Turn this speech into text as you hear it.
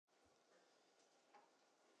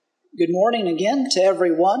Good morning again to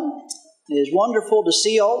everyone. It is wonderful to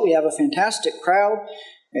see all. We have a fantastic crowd.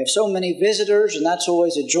 We have so many visitors, and that's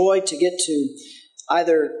always a joy to get to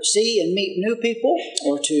either see and meet new people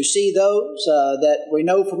or to see those that we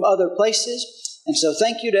know from other places. And so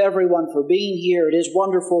thank you to everyone for being here. It is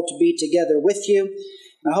wonderful to be together with you.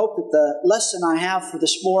 And I hope that the lesson I have for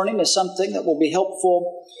this morning is something that will be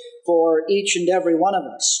helpful for each and every one of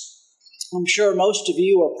us. I'm sure most of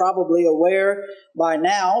you are probably aware by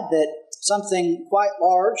now that something quite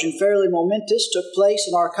large and fairly momentous took place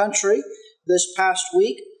in our country this past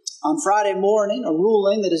week. On Friday morning, a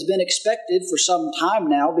ruling that has been expected for some time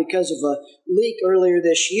now because of a leak earlier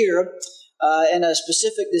this year, in a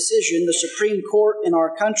specific decision, the Supreme Court in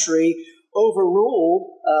our country overruled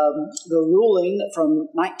the ruling from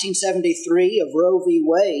 1973 of Roe v.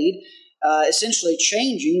 Wade, essentially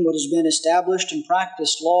changing what has been established and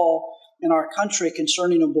practiced law in our country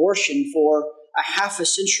concerning abortion for a half a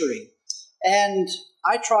century. And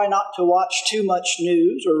I try not to watch too much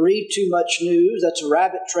news or read too much news. That's a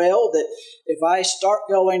rabbit trail that if I start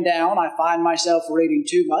going down, I find myself reading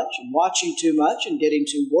too much and watching too much and getting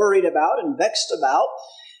too worried about and vexed about.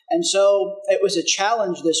 And so it was a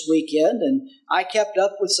challenge this weekend, and I kept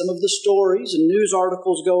up with some of the stories and news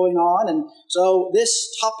articles going on. And so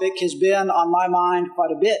this topic has been on my mind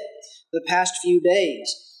quite a bit the past few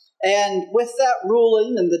days. And with that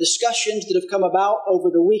ruling and the discussions that have come about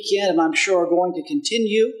over the weekend, and I'm sure are going to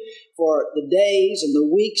continue for the days and the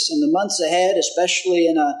weeks and the months ahead, especially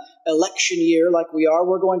in an election year like we are,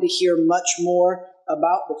 we're going to hear much more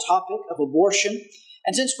about the topic of abortion.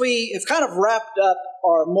 And since we have kind of wrapped up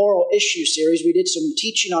our moral issue series, we did some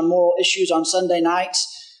teaching on moral issues on Sunday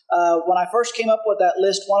nights. When I first came up with that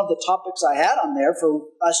list, one of the topics I had on there for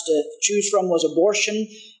us to choose from was abortion,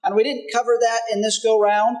 and we didn't cover that in this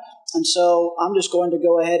go-round, and so I'm just going to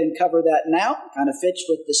go ahead and cover that now. It kind of fits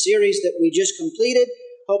with the series that we just completed.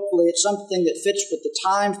 Hopefully it's something that fits with the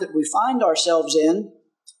times that we find ourselves in.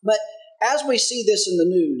 But as we see this in the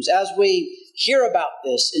news, as we hear about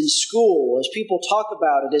this in school, as people talk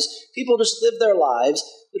about it, as people just live their lives,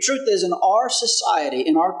 the truth is, in our society,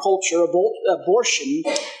 in our culture, abortion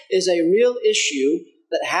is a real issue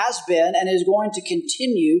that has been and is going to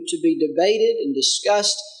continue to be debated and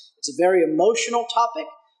discussed. It's a very emotional topic,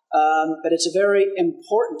 but it's a very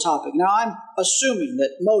important topic. Now, I'm assuming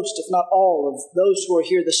that most, if not all, of those who are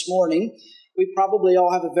here this morning, we probably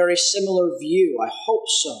all have a very similar view. I hope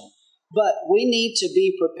so. But we need to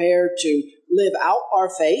be prepared to live out our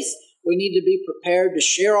faith. We need to be prepared to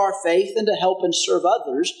share our faith and to help and serve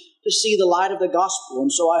others to see the light of the gospel.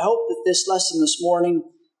 And so I hope that this lesson this morning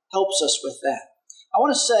helps us with that. I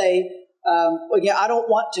want to say, again, I don't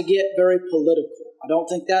want to get very political. I don't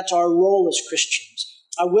think that's our role as Christians.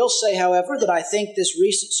 I will say, however, that I think this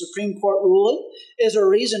recent Supreme Court ruling is a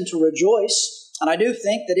reason to rejoice. And I do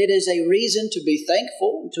think that it is a reason to be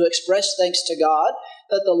thankful and to express thanks to God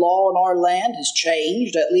that the law in our land has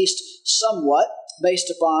changed, at least somewhat,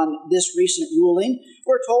 based upon this recent ruling.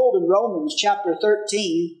 We're told in Romans chapter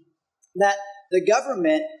 13 that the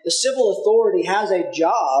government, the civil authority, has a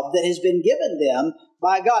job that has been given them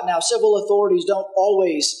by God. Now, civil authorities don't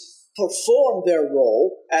always perform their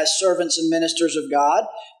role as servants and ministers of God,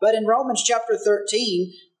 but in Romans chapter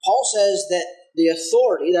 13, Paul says that the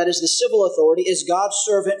authority, that is the civil authority, is God's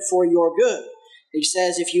servant for your good. He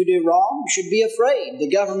says if you do wrong, you should be afraid.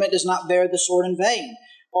 The government does not bear the sword in vain.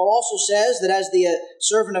 Paul also says that as the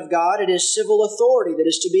servant of God, it is civil authority that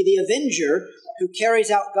is to be the avenger who carries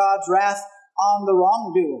out God's wrath on the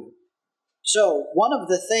wrongdoer. So, one of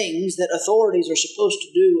the things that authorities are supposed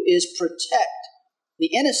to do is protect the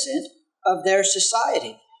innocent of their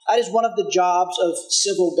society. That is one of the jobs of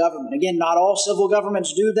civil government. Again, not all civil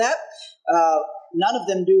governments do that. None of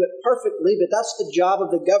them do it perfectly, but that's the job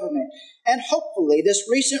of the government. And hopefully this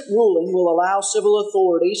recent ruling will allow civil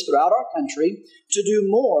authorities throughout our country to do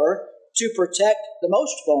more to protect the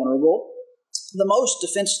most vulnerable, the most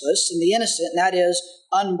defenseless, and the innocent, and that is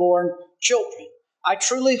unborn children. I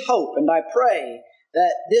truly hope and I pray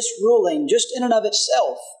that this ruling, just in and of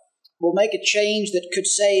itself, will make a change that could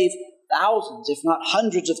save thousands, if not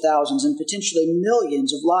hundreds of thousands, and potentially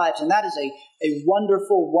millions of lives. And that is a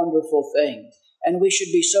wonderful, wonderful thing. And we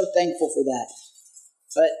should be so thankful for that.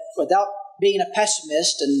 But without being a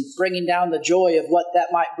pessimist and bringing down the joy of what that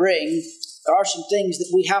might bring, there are some things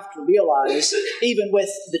that we have to realize, even with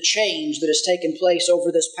the change that has taken place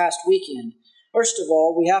over this past weekend. First of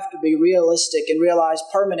all, we have to be realistic and realize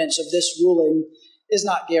permanence of this ruling is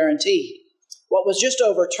not guaranteed. What was just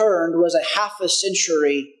overturned was a half a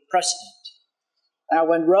century precedent. Now,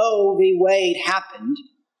 when Roe v. Wade happened,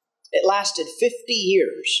 it lasted 50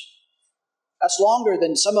 years. That's longer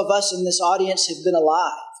than some of us in this audience have been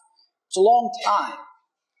alive. It's a long time,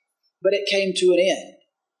 but it came to an end.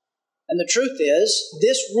 And the truth is,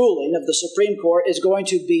 this ruling of the Supreme Court is going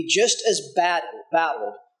to be just as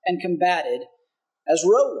battled and combated as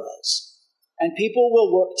Roe was. And people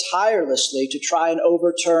will work tirelessly to try and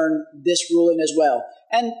overturn this ruling as well.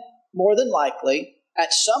 And more than likely,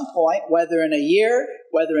 at some point, whether in a year,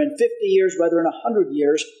 whether in 50 years, whether in 100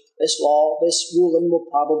 years, this ruling will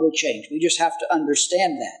probably change. We just have to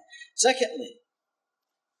understand that. Secondly,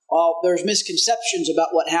 while there's misconceptions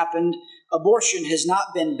about what happened, abortion has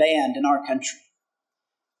not been banned in our country.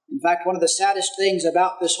 In fact, one of the saddest things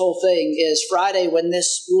about this whole thing is Friday, when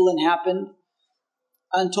this ruling happened,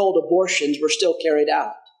 untold abortions were still carried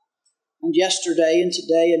out. And yesterday and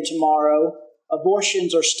today and tomorrow,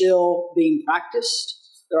 abortions are still being practiced.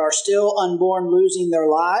 There are still unborn losing their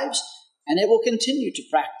lives, and it will continue to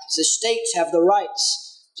practice. The states have the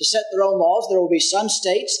rights to set their own laws. There will be some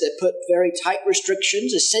states that put very tight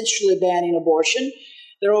restrictions, essentially banning abortion.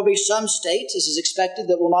 There will be some states, as is expected,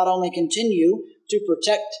 that will not only continue to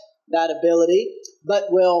protect that ability,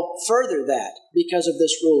 but will further that because of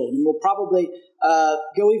this ruling, and will probably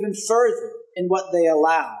go even further in what they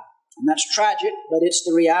allow. And that's tragic, but it's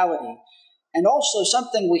the reality. And also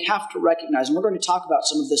something we have to recognize, and we're going to talk about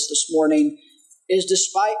some of this morning, is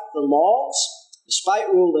despite the laws, despite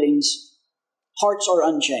rulings, hearts are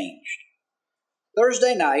unchanged.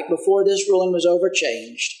 Thursday night, before this ruling was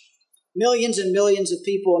overchanged, millions and millions of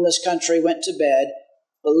people in this country went to bed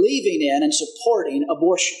believing in and supporting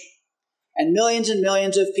abortion. And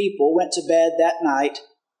millions of people went to bed that night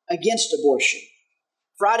against abortion.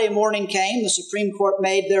 Friday morning came, the Supreme Court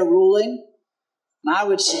made their ruling, and I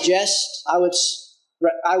would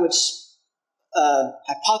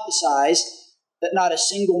hypothesize that not a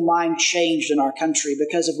single mind changed in our country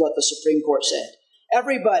because of what the Supreme Court said.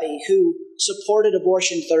 Everybody who supported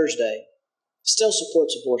abortion Thursday still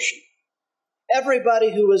supports abortion.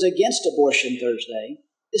 Everybody who was against abortion Thursday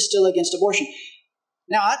is still against abortion.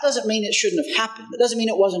 Now, that doesn't mean it shouldn't have happened. It doesn't mean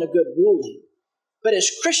it wasn't a good ruling. But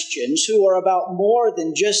as Christians who are about more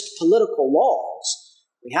than just political laws,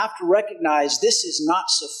 we have to recognize this is not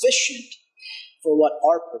sufficient for what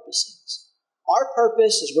our purpose is. Our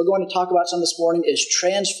purpose, as we're going to talk about some this morning, is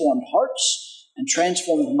transformed hearts and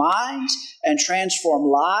transformed minds and transformed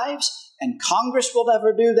lives. And Congress will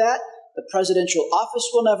never do that. The presidential office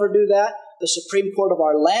will never do that. The Supreme Court of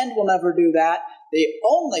our land will never do that. The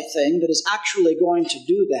only thing that is actually going to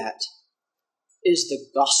do that is the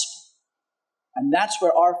gospel. And that's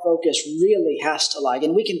where our focus really has to lie.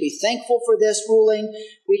 And we can be thankful for this ruling.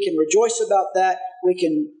 We can rejoice about that. We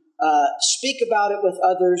can speak about it with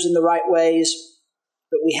others in the right ways.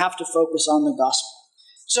 But we have to focus on the gospel.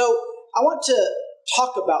 So I want to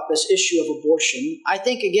talk about this issue of abortion. I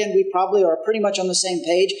think, again, we probably are pretty much on the same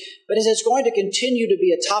page. But as it's going to continue to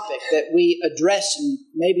be a topic that we address and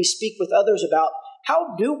maybe speak with others about,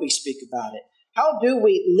 how do we speak about it? How do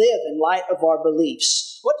we live in light of our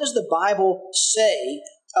beliefs? What does the Bible say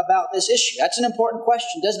about this issue? That's an important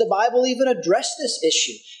question. Does the Bible even address this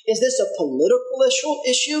issue? Is this a political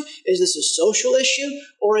issue? Is this a social issue?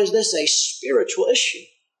 Or is this a spiritual issue?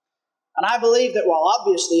 And I believe that while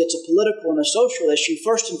obviously it's a political and a social issue,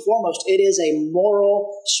 first and foremost, it is a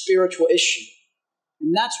moral, spiritual issue.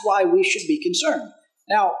 And that's why we should be concerned.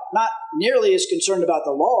 Now, not nearly as concerned about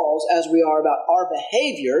the laws as we are about our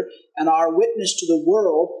behavior and our witness to the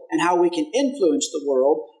world and how we can influence the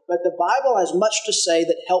world, but the Bible has much to say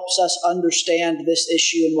that helps us understand this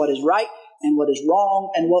issue and what is right and what is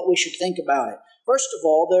wrong and what we should think about it. First of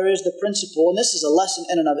all, there is the principle, and this is a lesson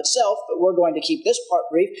in and of itself, but we're going to keep this part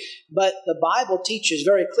brief, but the Bible teaches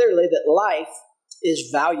very clearly that life is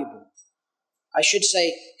valuable. I should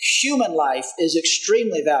say human life is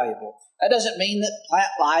extremely valuable. That doesn't mean that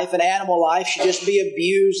plant life and animal life should just be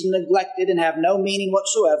abused and neglected and have no meaning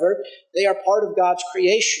whatsoever. They are part of God's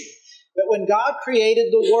creation. But when God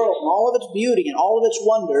created the world and all of its beauty and all of its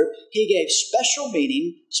wonder, He gave special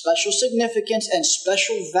meaning, special significance, and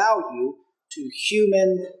special value to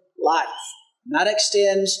human life. And that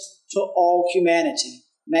extends to all humanity.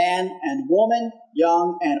 Man and woman,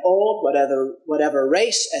 young and old, whatever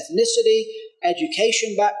race, ethnicity,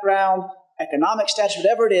 education background, economic status,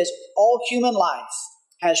 whatever it is, all human life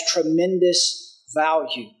has tremendous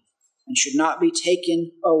value and should not be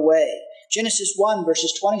taken away. Genesis 1,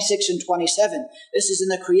 verses 26 and 27. This is in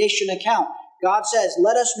the creation account. God says,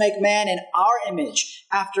 "Let us make man in our image,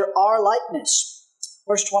 after our likeness."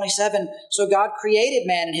 Verse 27, "So God created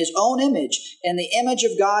man in His own image. In the image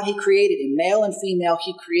of God He created him. Male and female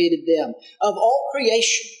He created them." Of all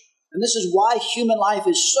creation, And this is why human life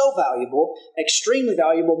is so valuable, extremely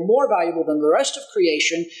valuable, more valuable than the rest of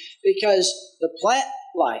creation, because the plant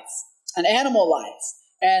life and animal life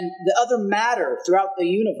and the other matter throughout the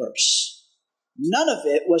universe, none of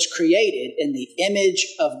it was created in the image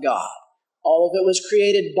of God. All of it was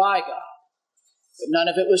created by God, but none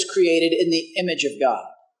of it was created in the image of God,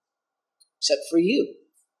 except for you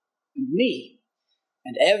and me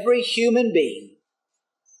and every human being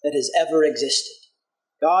that has ever existed.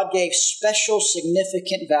 God gave special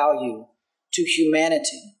significant value to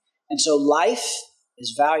humanity. And so life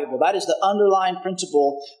is valuable. That is the underlying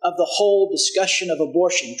principle of the whole discussion of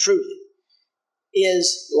abortion, truly.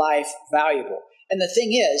 Is life valuable? And the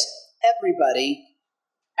thing is, everybody,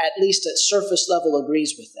 at least at surface level,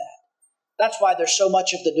 agrees with that. That's why there's so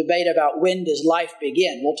much of the debate about when does life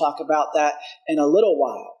begin. We'll talk about that in a little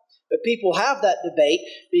while. But people have that debate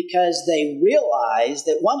because they realize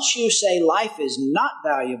that once you say life is not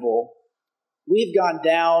valuable, we've gone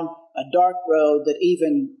down a dark road that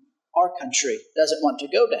even our country doesn't want to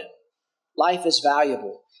go down. Life is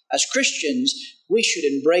valuable. As Christians, we should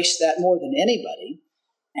embrace that more than anybody.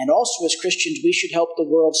 And also as Christians, we should help the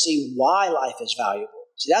world see why life is valuable.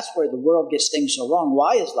 See, that's where the world gets things so wrong.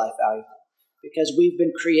 Why is life valuable? Because we've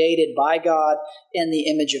been created by God in the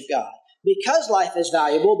image of God. Because life is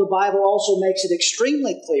valuable, the Bible also makes it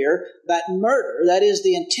extremely clear that murder, that is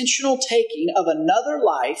the intentional taking of another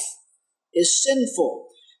life, is sinful.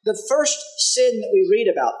 The first sin that we read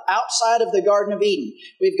about outside of the Garden of Eden,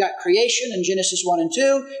 we've got creation in Genesis 1 and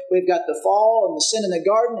 2, we've got the fall and the sin in the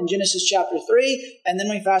garden in Genesis chapter 3, and then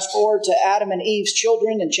we fast forward to Adam and Eve's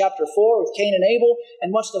children in chapter 4 with Cain and Abel,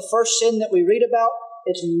 and what's the first sin that we read about?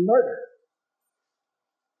 It's murder.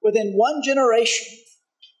 Within one generation,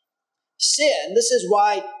 sin, this is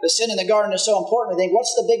why the sin in the garden is so important. We think,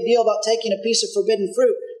 what's the big deal about taking a piece of forbidden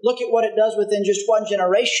fruit? Look at what it does within just one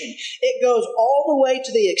generation. It goes all the way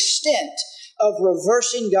to the extent of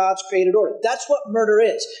reversing God's created order. That's what murder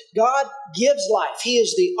is. God gives life. He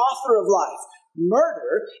is the author of life.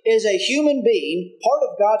 Murder is a human being, part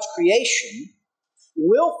of God's creation,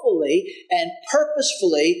 willfully and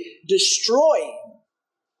purposefully destroying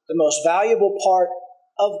the most valuable part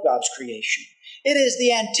of God's creation. It is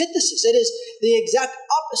the antithesis. It is the exact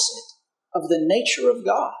opposite of the nature of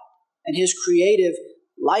God and His creative,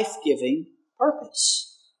 life-giving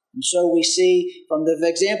purpose. And so we see from the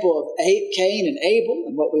example of Cain and Abel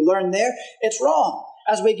and what we learn there, it's wrong.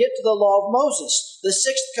 As we get to the law of Moses, the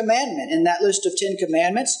sixth commandment in that list of 10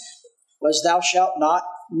 commandments was thou shalt not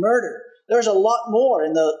murder. There's a lot more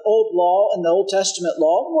in the Old Law and the Old Testament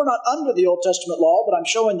law. We're not under the Old Testament law, but I'm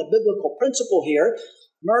showing the biblical principle here.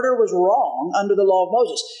 Murder was wrong under the law of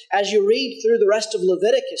Moses. As you read through the rest of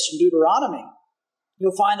Leviticus and Deuteronomy,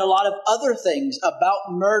 you'll find a lot of other things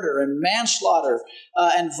about murder and manslaughter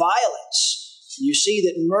and violence. You see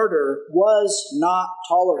that murder was not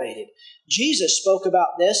tolerated. Jesus spoke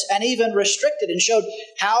about this and even restricted and showed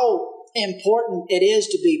how important it is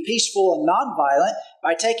to be peaceful and nonviolent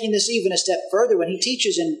by taking this even a step further when He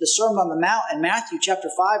teaches in the Sermon on the Mount in Matthew chapter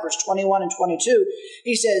 5, verse 21 and 22.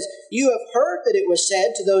 He says, you have heard that it was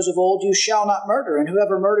said to those of old, you shall not murder, and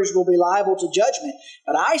whoever murders will be liable to judgment.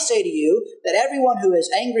 But I say to you that everyone who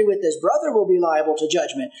is angry with his brother will be liable to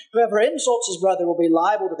judgment. Whoever insults his brother will be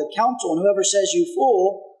liable to the council, and whoever says you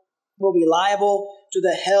fool will be liable to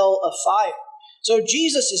the hell of fire. So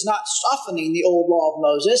Jesus is not softening the old law of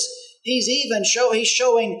Moses. He's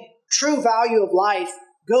showing true value of life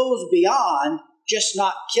goes beyond just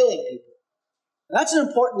not killing people. And that's an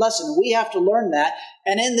important lesson. We have to learn that.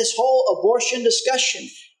 And in this whole abortion discussion,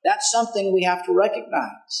 that's something we have to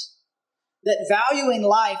recognize. That valuing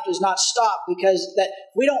life does not stop because that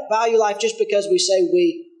we don't value life just because we say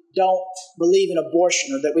we don't believe in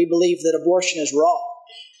abortion or that we believe that abortion is wrong.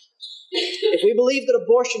 If we believe that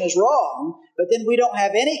abortion is wrong, but then we don't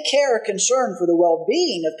have any care or concern for the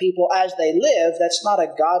well-being of people as they live, that's not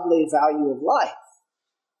a godly value of life.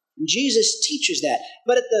 And Jesus teaches that.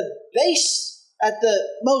 But at the base, at the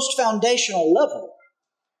most foundational level,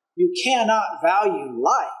 you cannot value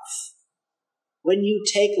life when you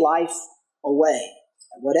take life away,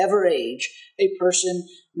 at whatever age a person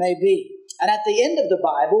may be. And at the end of the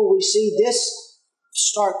Bible, we see this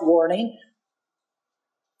stark warning: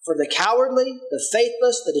 for the cowardly, the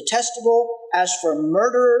faithless, the detestable, as for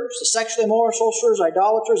murderers, the sexually immoral, sorcerers,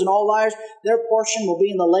 idolaters, and all liars, their portion will be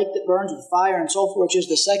in the lake that burns with fire and sulfur, which is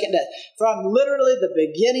the second death. From literally the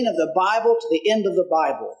beginning of the Bible to the end of the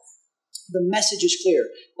Bible, the message is clear.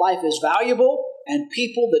 Life is valuable, and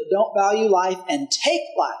people that don't value life and take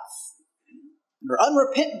life and are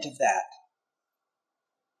unrepentant of that,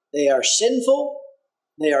 they are sinful,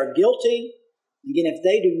 they are guilty, Again, if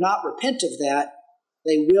they do not repent of that,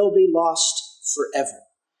 they will be lost forever.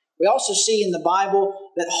 We also see in the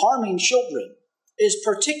Bible that harming children is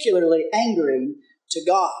particularly angering to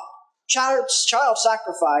God. Child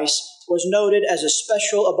sacrifice was noted as a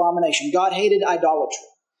special abomination. God hated idolatry.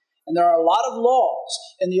 And there are a lot of laws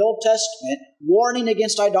in the Old Testament warning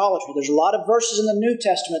against idolatry. There's a lot of verses in the New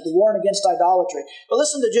Testament that warn against idolatry. But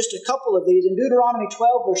listen to just a couple of these. In Deuteronomy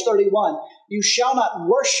 12, verse 31, you shall not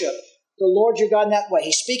worship the Lord your God in that way.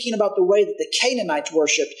 He's speaking about the way that the Canaanites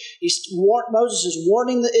worshipped. Moses is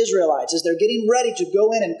warning the Israelites as they're getting ready to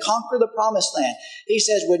go in and conquer the promised land. He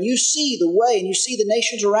says, when you see the way and you see the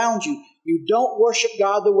nations around you, you don't worship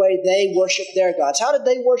God the way they worship their gods. How did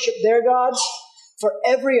they worship their gods? For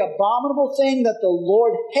every abominable thing that the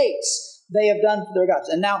Lord hates, they have done for their gods.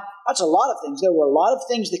 And now, that's a lot of things. There were a lot of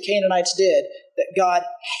things the Canaanites did that God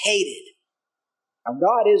hated. Now,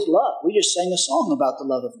 God is love. We just sang a song about the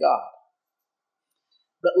love of God.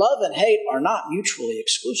 But love and hate are not mutually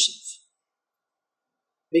exclusive.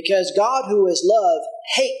 Because God, who is love,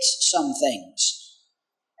 hates some things.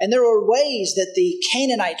 And there were ways that the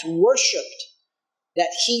Canaanites worshipped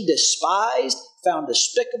that he despised, found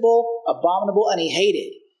despicable, abominable, and he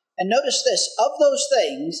hated. And notice this, of those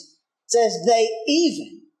things, it says they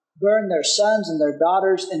even burn their sons and their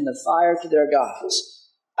daughters in the fire to their gods.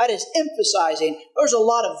 That is emphasizing there's a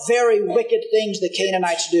lot of very wicked things the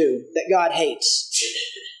Canaanites do that God hates.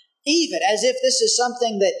 Even as if this is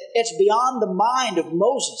something that it's beyond the mind of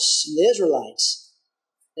Moses and the Israelites.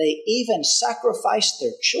 They even sacrificed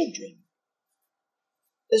their children.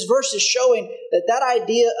 This verse is showing that that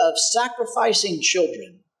idea of sacrificing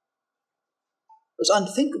children was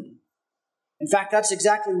unthinkable. In fact, that's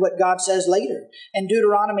exactly what God says later in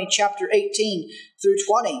Deuteronomy chapter 18 through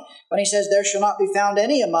 20, when he says, there shall not be found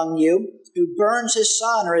any among you who burns his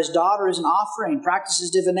son or his daughter as an offering,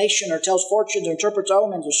 practices divination, or tells fortunes, or interprets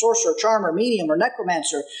omens, or sorcerer, charmer, medium, or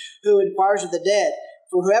necromancer, who inquires of the dead.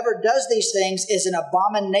 For whoever does these things is an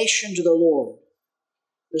abomination to the Lord.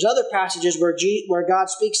 There's other passages where God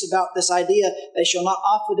speaks about this idea, they shall not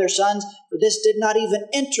offer their sons, for this did not even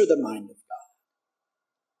enter the mind of God.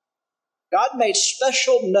 God made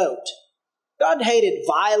special note. God hated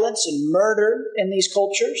violence and murder in these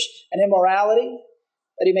cultures and immorality,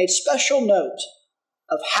 but he made special note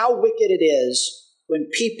of how wicked it is when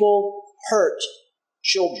people hurt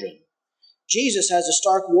children. Jesus has a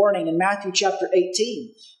stark warning in Matthew chapter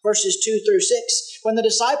 18, verses 2 through 6. When the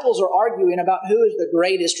disciples are arguing about who is the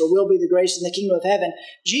greatest or will be the greatest in the kingdom of heaven,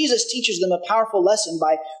 Jesus teaches them a powerful lesson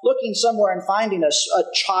by looking somewhere and finding a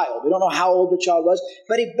child. We don't know how old the child was,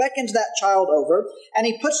 but he beckons that child over, and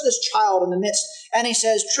he puts this child in the midst, and he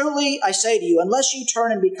says, truly I say to you, unless you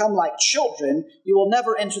turn and become like children, you will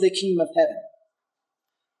never enter the kingdom of heaven.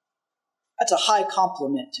 That's a high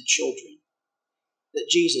compliment to children, that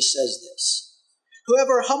Jesus says this.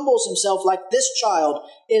 Whoever humbles himself like this child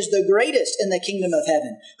is the greatest in the kingdom of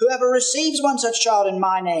heaven. Whoever receives one such child in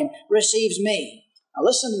my name receives me. Now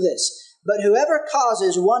listen to this. But whoever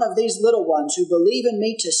causes one of these little ones who believe in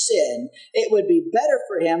me to sin, it would be better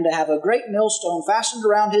for him to have a great millstone fastened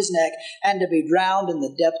around his neck and to be drowned in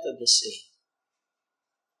the depth of the sea.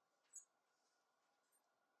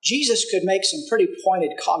 Jesus could make some pretty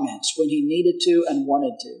pointed comments when he needed to and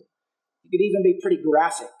wanted to. He could even be pretty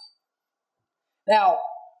graphic. Now,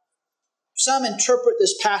 some interpret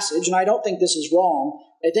this passage, and I don't think this is wrong.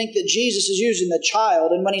 They think that Jesus is using the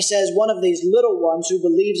child, and when he says one of these little ones who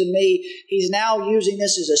believes in me, he's now using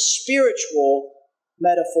this as a spiritual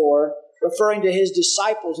metaphor, referring to his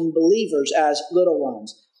disciples and believers as little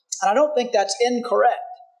ones. And I don't think that's incorrect.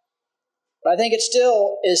 But I think it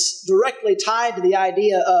still is directly tied to the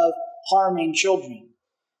idea of harming children.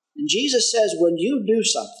 And Jesus says when you do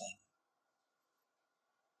something,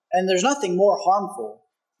 and there's nothing more harmful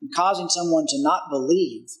than causing someone to not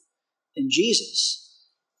believe in Jesus.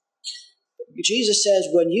 Jesus says,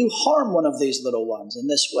 when you harm one of these little ones in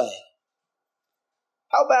this way,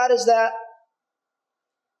 how bad is that?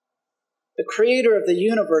 The creator of the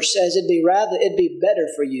universe says it'd be better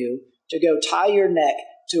for you to go tie your neck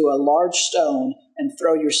to a large stone and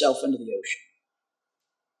throw yourself into the ocean.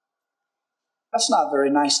 That's not a very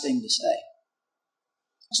nice thing to say.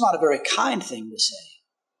 That's not a very kind thing to say.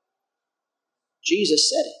 Jesus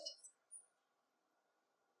said it.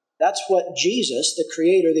 That's what Jesus, the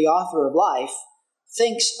creator, the author of life,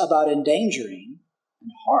 thinks about endangering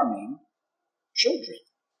and harming children.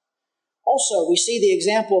 Also, we see the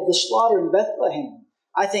example of the slaughter in Bethlehem,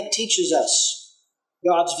 I think teaches us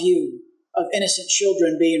God's view of innocent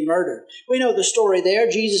children being murdered. We know the story there.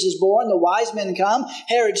 Jesus is born, the wise men come,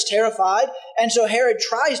 Herod's terrified, and so Herod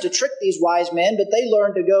tries to trick these wise men, but they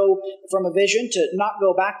learn to go from a vision to not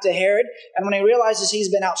go back to Herod, and when he realizes he's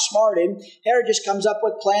been outsmarted, Herod just comes up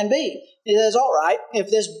with plan B. He says, all right, if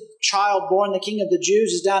this child born the King of the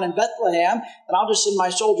Jews is down in Bethlehem, then I'll just send my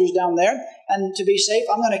soldiers down there, and to be safe,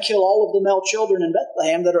 I'm going to kill all of the male children in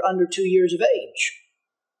Bethlehem that are under 2 years of age.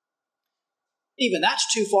 Even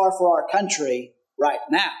that's too far for our country right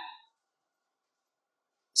now.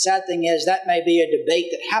 The sad thing is that may be a debate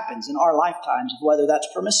that happens in our lifetimes of whether that's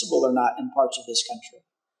permissible or not in parts of this country.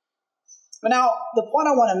 But now, the point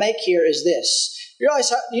I want to make here is this.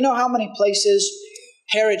 You know how many places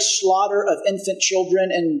Herod's slaughter of infant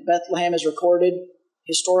children in Bethlehem is recorded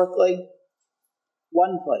historically?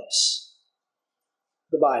 One place.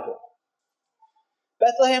 The Bible.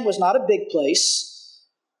 Bethlehem was not a big place.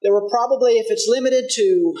 There were probably, if it's limited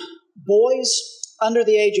to boys under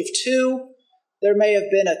the age of 2, there may have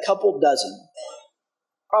been a couple dozen.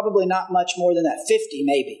 Probably not much more than that. 50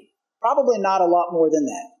 maybe. Probably not a lot more than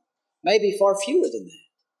that. Maybe far fewer than that.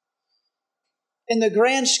 In the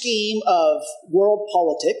grand scheme of world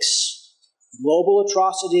politics, global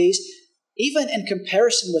atrocities, even in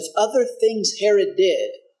comparison with other things Herod did,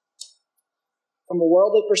 from a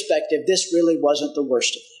worldly perspective, this really wasn't the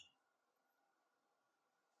worst of them.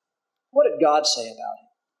 What did God say about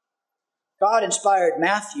it? God inspired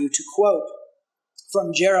Matthew to quote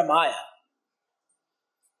from Jeremiah.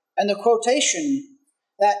 And the quotation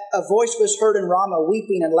that a voice was heard in Ramah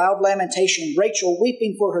weeping and loud lamentation, Rachel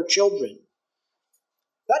weeping for her children.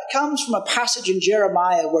 That comes from a passage in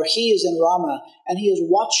Jeremiah where he is in Ramah and he is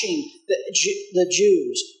watching the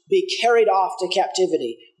Jews be carried off to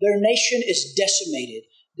captivity. Their nation is decimated.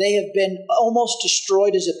 They have been almost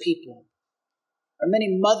destroyed as a people. There are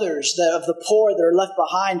many mothers of the poor that are left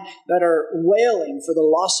behind that are wailing for the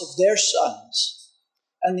loss of their sons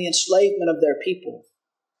and the enslavement of their people.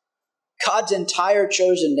 God's entire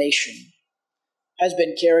chosen nation has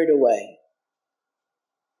been carried away.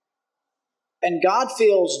 And God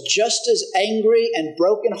feels just as angry and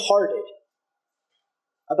brokenhearted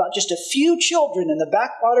about just a few children in the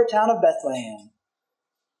backwater town of Bethlehem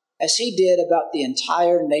as he did about the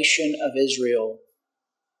entire nation of Israel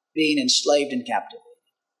being enslaved and captivated.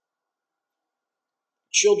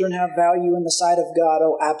 Children have value in the sight of God.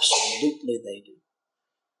 Oh, absolutely they do.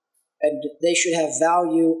 And they should have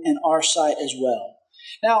value in our sight as well.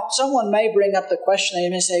 Now, someone may bring up the question, they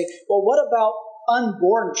may say, well, what about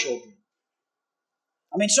unborn children?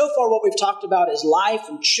 I mean, so far what we've talked about is life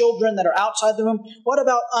and children that are outside the womb. What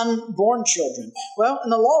about unborn children? Well, in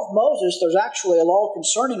the law of Moses, there's actually a law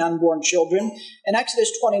concerning unborn children. In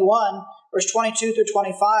Exodus 21, verse 22 through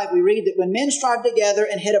 25, we read that when men strive together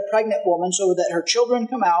and hit a pregnant woman so that her children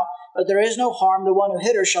come out, but there is no harm, the one who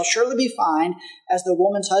hit her shall surely be fined, as the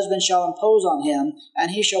woman's husband shall impose on him,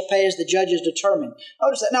 and he shall pay as the judges determine.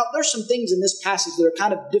 Notice that. Now, there's some things in this passage that are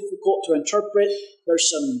kind of difficult to interpret.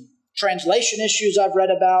 There's some translation issues I've read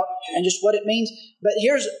about and just what it means. But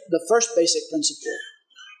here's the first basic principle.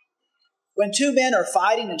 When two men are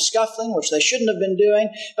fighting and scuffling, which they shouldn't have been doing,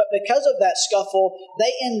 but because of that scuffle,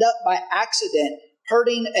 they end up by accident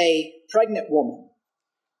hurting a pregnant woman.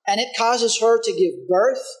 And it causes her to give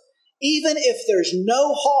birth, even if there's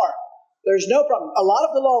no harm. There's no problem. A lot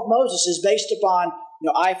of the law of Moses is based upon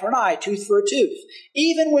eye for an eye, tooth for a tooth.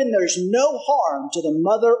 Even when there's no harm to the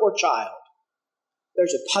mother or child,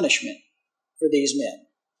 there's a punishment for these men.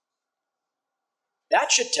 That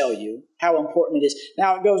should tell you how important it is.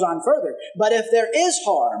 Now it goes on further. But if there is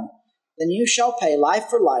harm, then you shall pay life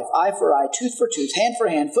for life, eye for eye, tooth for tooth, hand for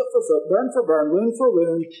hand, foot for foot, burn for burn, wound for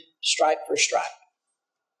wound, stripe for stripe.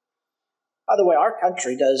 By the way, our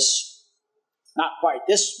country does not quite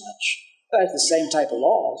this much, but it's the same type of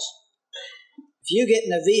laws. If you get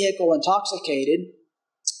in a vehicle intoxicated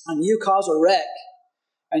and you cause a wreck,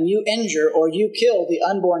 and you injure or you kill the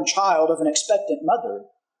unborn child of an expectant mother,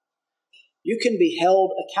 you can be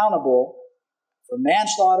held accountable for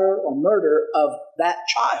manslaughter or murder of that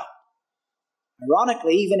child.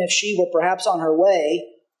 Ironically, even if she were perhaps on her way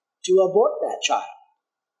to abort that child.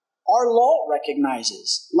 Our law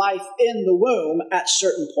recognizes life in the womb at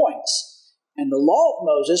certain points. And the law of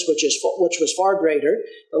Moses, which was far greater,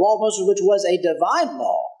 the law of Moses, which was a divine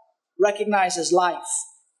law, recognizes life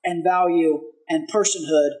and value and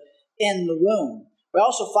personhood in the womb. We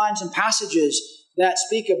also find some passages that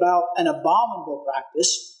speak about an abominable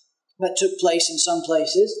practice that took place in some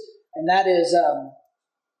places, and that is,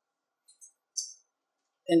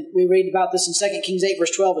 and we read about this in 2 Kings 8,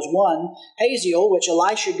 verse 12 as one, Hazael, which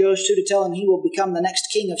Elisha goes to tell him he will become the next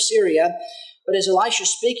king of Syria, But as Elisha's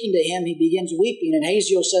speaking to him, he begins weeping, and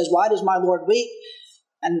Hazael says, "Why does my Lord weep?"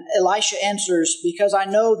 And Elisha answers, "Because I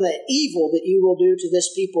know the evil that you will do to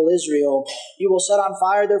this people Israel. You will set on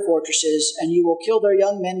fire their fortresses, and you will kill their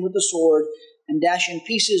young men with the sword, and dash in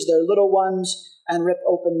pieces their little ones, and rip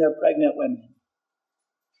open their pregnant women."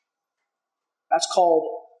 That's called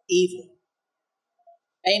evil.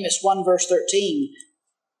 Amos 1 verse 13,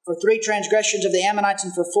 "For 3 transgressions of the Ammonites,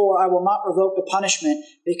 and for 4 I will not revoke the punishment,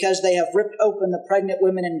 because they have ripped open the pregnant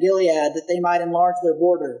women in Gilead, that they might enlarge their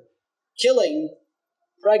border." Killing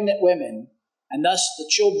pregnant women, and thus the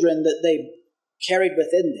children that they carried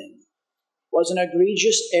within them, was an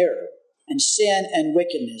egregious error and sin and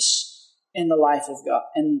wickedness in the life of God,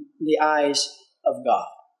 in the eyes of God.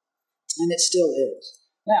 And it still is.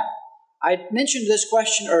 Now, I mentioned this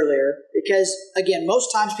question earlier because, again,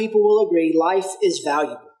 most times people will agree life is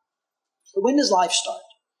valuable. But when does life start?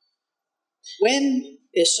 When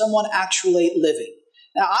is someone actually living?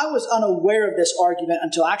 Now, I was unaware of this argument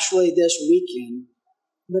until actually this weekend.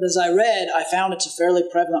 But as I read, I found it's a fairly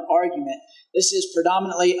prevalent argument. This is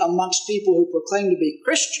predominantly amongst people who proclaim to be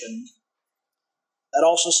Christian that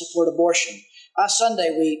also support abortion. Last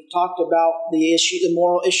Sunday, we talked about the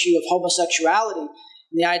moral issue of homosexuality,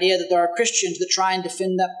 and the idea that there are Christians that try and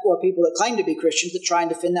defend that, or people that claim to be Christians that try and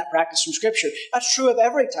defend that practice from Scripture. That's true of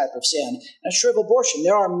every type of sin, and it's true of abortion.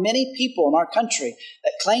 There are many people in our country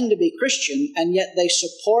that claim to be Christian, and yet they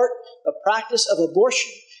support the practice of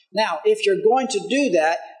abortion. Now, if you're going to do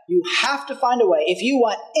that, you have to find a way. If you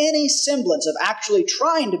want any semblance of actually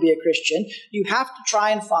trying to be a Christian, you have to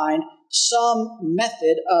try and find some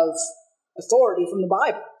method of authority from the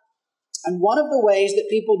Bible. And one of the ways that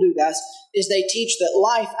people do that is they teach that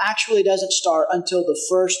life actually doesn't start until the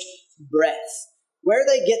first breath. Where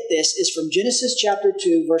they get this is from Genesis chapter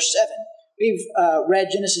 2, verse 7. We've read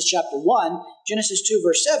Genesis chapter 1. Genesis 2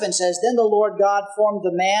 verse 7 says, "Then the Lord God formed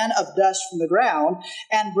the man of dust from the ground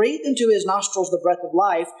and breathed into his nostrils the breath of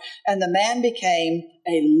life, and the man became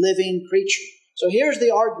a living creature." So here's the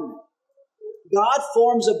argument. God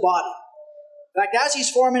forms a body. In fact, as he's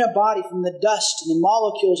forming a body from the dust and the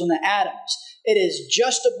molecules and the atoms, it is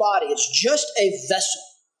just a body. It's just a vessel.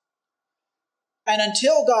 And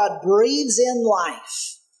until God breathes in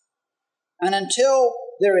life, and until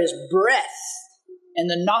there is breath in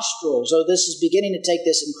the nostrils, so this is beginning to take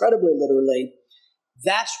this incredibly literally,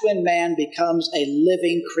 that's when man becomes a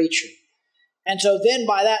living creature. And so then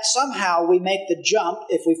by that, somehow we make the jump,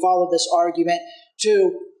 if we follow this argument,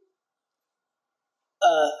 to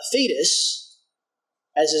a fetus,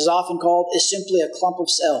 as is often called, is simply a clump of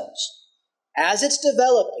cells. As it's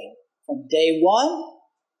developing from day 1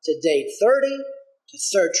 to day 30 to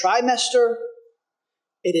third trimester,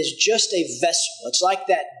 it is just a vessel. It's like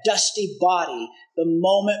that dusty body the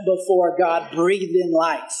moment before God breathed in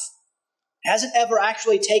life. It hasn't ever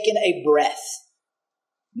actually taken a breath.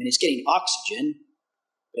 I mean, it's getting oxygen,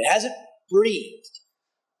 but it hasn't breathed.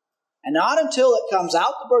 And not until it comes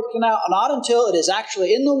out the birth canal, not until it is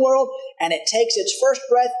actually in the world and it takes its first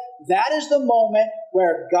breath, that is the moment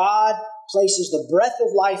where God places the breath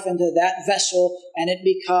of life into that vessel and it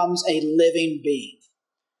becomes a living being.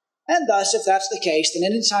 And thus, if that's the case, then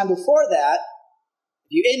any time before that, if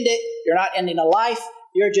you end it, you're not ending a life,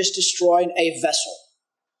 you're just destroying a vessel.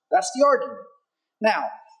 That's the argument. Now,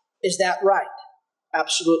 is that right?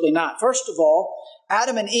 Absolutely not. First of all,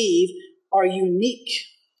 Adam and Eve are unique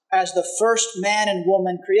as the first man and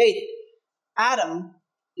woman created. Adam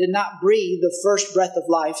did not breathe the first breath of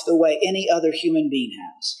life the way any other human being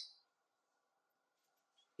has.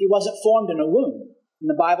 He wasn't formed in a womb, and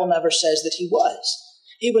the Bible never says that he was.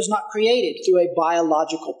 He was not created through a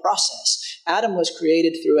biological process. Adam was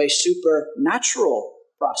created through a supernatural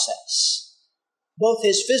process. Both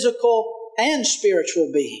his physical and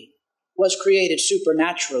spiritual being was created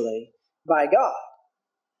supernaturally by God.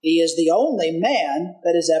 He is the only man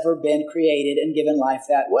that has ever been created and given life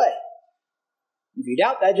that way. If you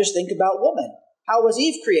doubt that, just think about woman. How was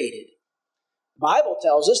Eve created? The Bible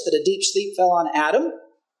tells us that a deep sleep fell on Adam,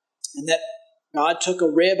 and that God took a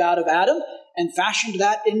rib out of Adam and fashioned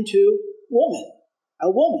that into a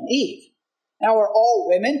woman, Eve. Now, are all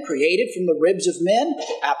women created from the ribs of men?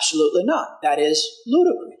 Absolutely not. That is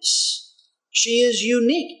ludicrous. She is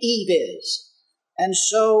unique, Eve is, and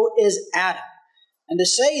so is Adam. And to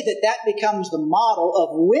say that that becomes the model of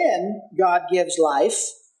when God gives life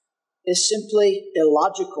is simply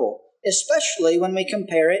illogical, especially when we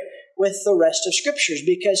compare it with the rest of Scriptures,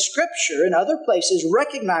 because Scripture in other places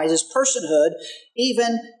recognizes personhood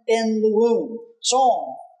even in the womb.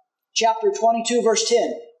 Psalm chapter 22, verse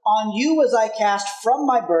 10, "On you was I cast from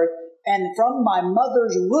my birth, and from my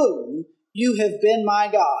mother's womb You have been my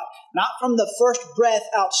God, not from the first breath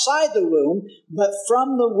outside the womb, but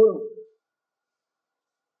from the womb.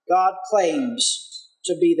 God claims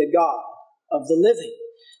to be the God of the living.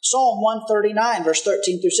 Psalm 139, verse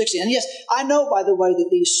 13 through 16. And yes, I know, by the way, that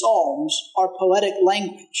these psalms are poetic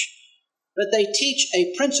language, but they teach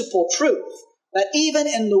a principal truth, that even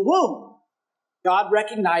in the womb, God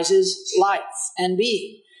recognizes life and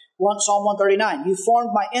being. Psalm 139, you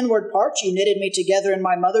formed my inward parts, you knitted me together in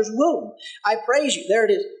my mother's womb. I praise you. There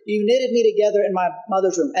it is. You knitted me together in my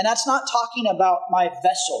mother's womb. And that's not talking about my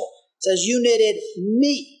vessel. It says you knitted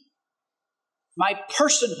me, my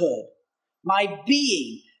personhood, my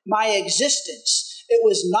being, my existence. It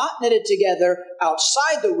was not knitted together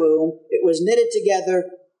outside the womb. It was knitted together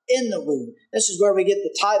in the womb. This is where we get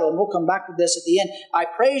the title, and we'll come back to this at the end. I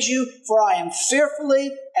praise you, for I am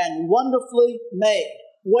fearfully and wonderfully made.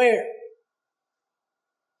 Where?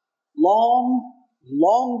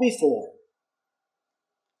 Long before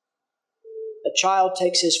a child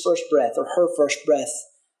takes his first breath or her first breath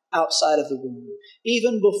outside of the womb.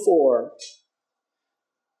 Even before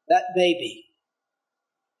that baby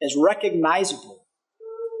is recognizable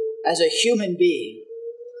as a human being,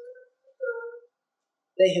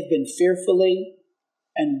 they have been fearfully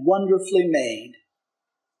and wonderfully made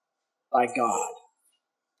by God.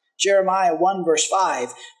 Jeremiah 1 verse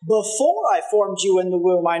 5, before I formed you in the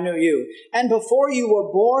womb, I knew you, and before you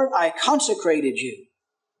were born, I consecrated you.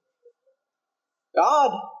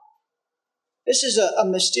 God, this is a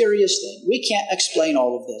mysterious thing. We can't explain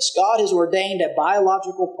all of this. God has ordained a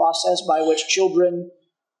biological process by which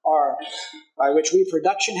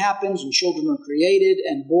reproduction happens and children are created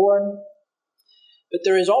and born. But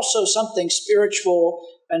there is also something spiritual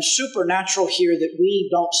and supernatural here that we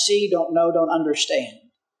don't see, don't know, don't understand.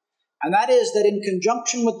 And that is that in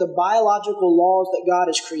conjunction with the biological laws that God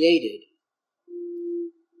has created,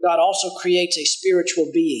 God also creates a spiritual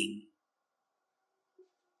being.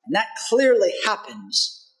 And that clearly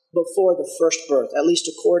happens before the first birth, at least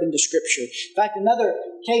according to Scripture. In fact, another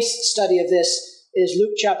case study of this is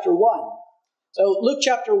Luke chapter 1. So Luke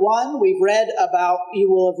chapter 1, you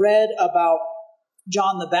will have read about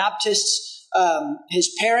John the Baptist's, his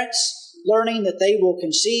parents learning that they will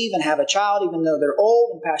conceive and have a child even though they're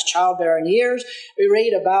old and past childbearing years. We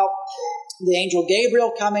read about the angel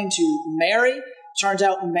Gabriel coming to Mary, turns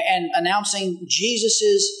out, and announcing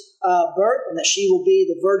Jesus' birth and that she will be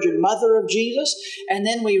the virgin mother of Jesus. And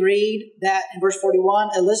then we read that in verse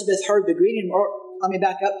 41, Elizabeth heard the greeting. Or let me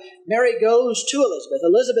back up. Mary goes to Elizabeth.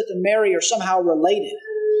 Elizabeth and Mary are somehow related.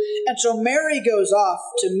 And so Mary goes off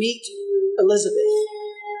to meet Elizabeth.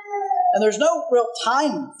 And there's no real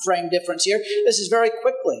time frame difference here. This is very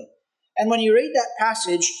quickly. And when you read that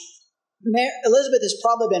passage, Elizabeth has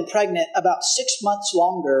probably been pregnant about 6 months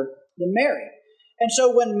longer than Mary. And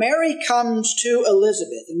so when Mary comes to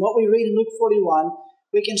Elizabeth, and what we read in Luke 41,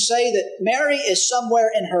 we can say that Mary is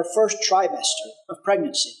somewhere in her first trimester of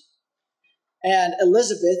pregnancy. And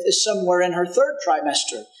Elizabeth is somewhere in her third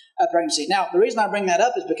trimester of pregnancy. Now, the reason I bring that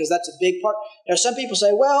up is because that's a big part. Some people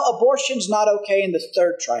say, well, abortion's not okay in the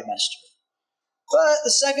third trimester. But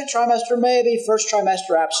the second trimester, maybe. First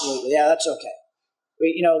trimester, absolutely. Yeah, that's okay.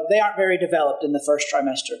 They aren't very developed in the first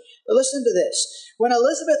trimester. But listen to this. When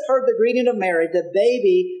Elizabeth heard the greeting of Mary, the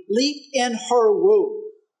baby leaped in her womb.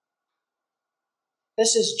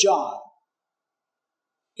 This is John.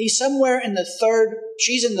 He's somewhere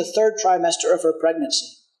she's in the third trimester of her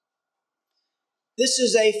pregnancy. This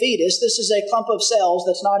is a fetus, this is a clump of cells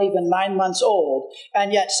that's not even 9 months old,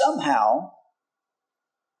 and yet somehow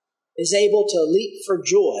is able to leap for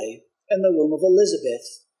joy in the womb of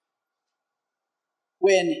Elizabeth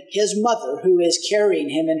when his mother, who is carrying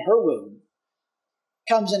him in her womb,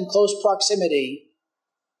 comes in close proximity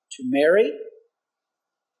to Mary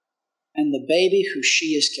and the baby who she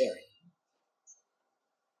is carrying.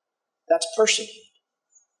 That's personhood.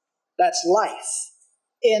 That's life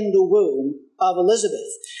in the womb of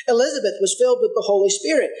Elizabeth. Elizabeth was filled with the Holy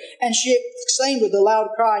Spirit, and she exclaimed with a loud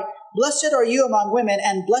cry, "Blessed are you among women,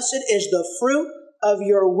 and blessed is the fruit of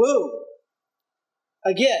your womb."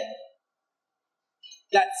 Again,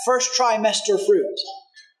 that first trimester fruit,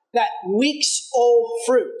 that weeks-old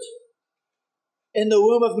fruit in the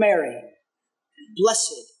womb of Mary,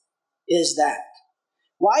 blessed is that.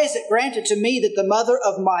 Why is it granted to me that the mother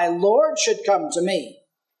of my Lord should come to me?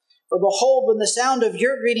 For behold, when the sound of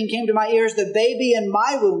your greeting came to my ears, the baby in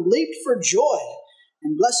my womb leaped for joy.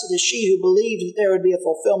 And blessed is she who believed that there would be a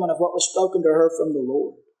fulfillment of what was spoken to her from the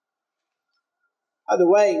Lord. By the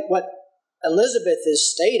way, what Elizabeth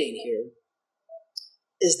is stating here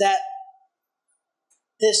is that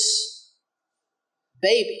this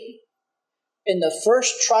baby in the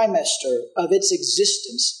first trimester of its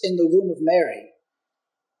existence in the womb of Mary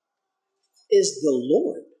is the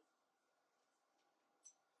Lord.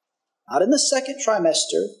 Not in the second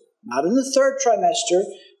trimester, not in the third trimester,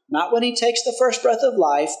 not when he takes the first breath of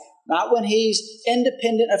life, not when he's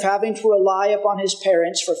independent of having to rely upon his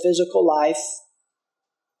parents for physical life.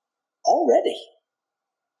 Already,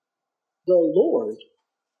 the Lord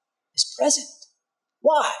is present.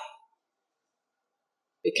 Why?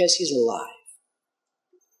 Because he's alive.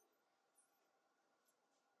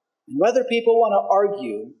 And whether people want to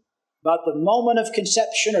argue about the moment of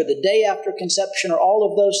conception or the day after conception or all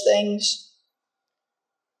of those things,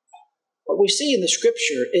 what we see in the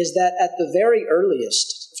Scripture is that at the very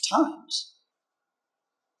earliest of times,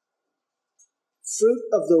 fruit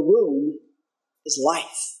of the womb is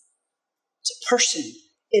life. It's a person.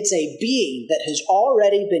 It's a being that has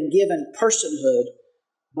already been given personhood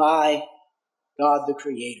by God the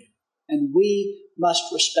Creator. And we must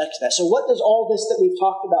respect that. So what does all this that we've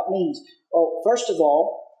talked about mean? Well, first of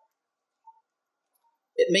all,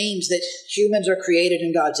 it means that humans are created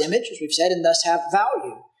in God's image, as we've said, and thus have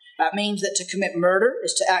value. That means that to commit murder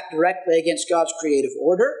is to act directly against God's creative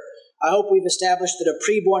order. I hope we've established that a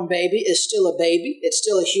preborn baby is still a baby. It's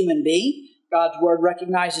still a human being. God's word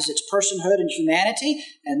recognizes its personhood and humanity,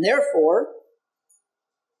 and therefore,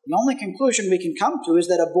 the only conclusion we can come to is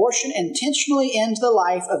that abortion intentionally ends the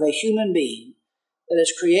life of a human being that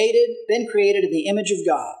has been created in the image of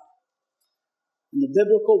God. And the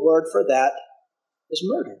biblical word for that is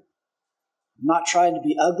murder. I'm not trying to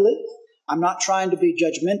be ugly. I'm not trying to be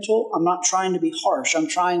judgmental. I'm not trying to be harsh. I'm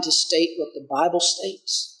trying to state what the Bible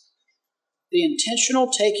states. The intentional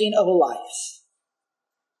taking of a life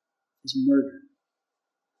is murder.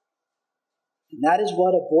 And that is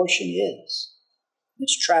what abortion is.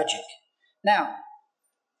 It's tragic. Now,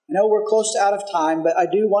 I know we're close to out of time, but I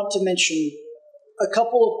do want to mention a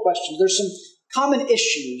couple of questions. There's some common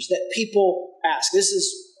issues that people ask. This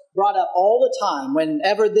is brought up all the time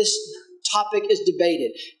whenever this topic is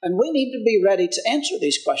debated. And we need to be ready to answer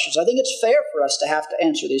these questions. I think it's fair for us to have to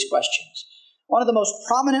answer these questions. One of the most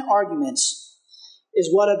prominent arguments is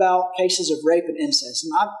what about cases of rape and incest?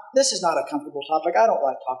 And this is not a comfortable topic. I don't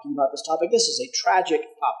like talking about this topic. This is a tragic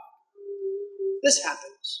topic. This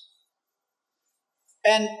happens.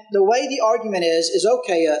 And the way the argument is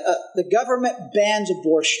okay, the government bans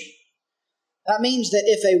abortion. That means that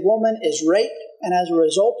if a woman is raped, and as a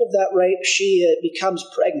result of that rape, she becomes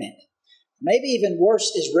pregnant, maybe even worse,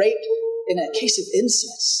 is raped in a case of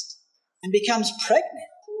incest and becomes pregnant.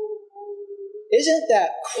 Isn't that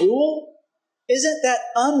cruel? Isn't that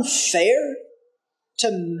unfair to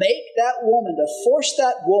make that woman, to force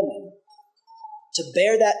that woman to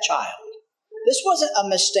bear that child? This wasn't a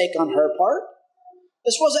mistake on her part.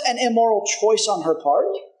 This wasn't an immoral choice on her part.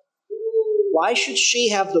 Why should she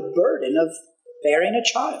have the burden of bearing a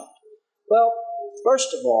child? Well,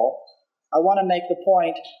 first of all, I want to make the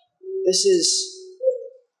point, this is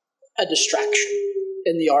a distraction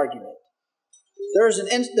in the argument. There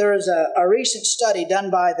is a recent study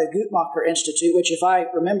done by the Guttmacher Institute, which, if I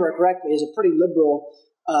remember correctly, is a pretty liberal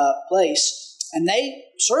place, and they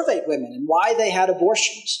surveyed women and why they had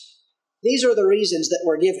abortions. These are the reasons that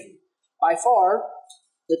were given. By far,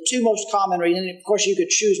 the two most common reasons, of course you could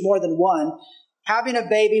choose more than one, having a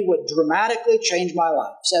baby would dramatically change my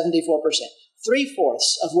life, 74%.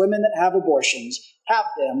 3/4 of women that have abortions have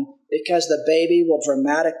them because the baby will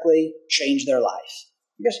dramatically change their life.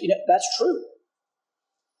 Because, that's true.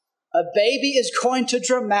 A baby is going to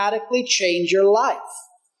dramatically change your life.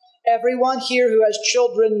 Everyone here who has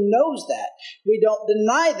children knows that. We don't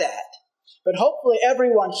deny that. But hopefully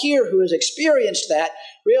everyone here who has experienced that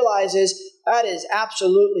realizes that is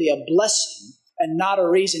absolutely a blessing and not a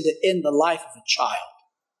reason to end the life of a child.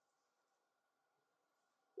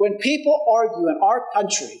 When people argue in our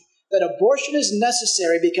country that abortion is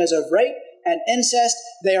necessary because of rape and incest,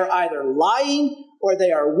 they are either lying or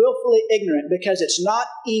they are willfully ignorant, because it's not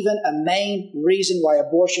even a main reason why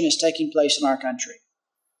abortion is taking place in our country.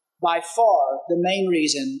 By far, the main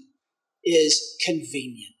reason is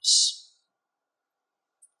convenience.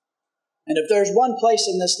 And if there's one place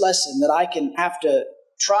in this lesson that I can have to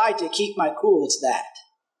try to keep my cool, it's that.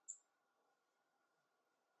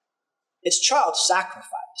 It's child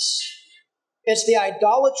sacrifice. It's the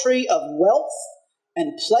idolatry of wealth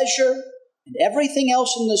and pleasure and everything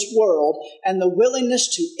else in this world, and the willingness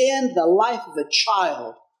to end the life of a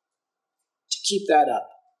child to keep that up.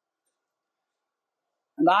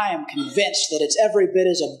 And I am convinced that it's every bit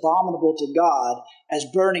as abominable to God as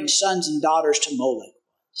burning sons and daughters to Molech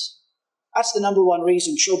was. That's the number one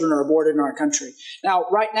reason children are aborted in our country. Now,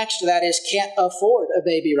 right next to that is can't afford a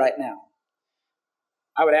baby right now.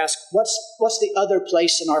 I would ask, what's the other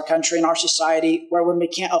place in our country, in our society, where when we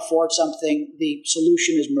can't afford something, the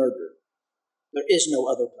solution is murder? There is no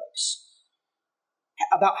other place.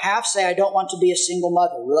 About half say, I don't want to be a single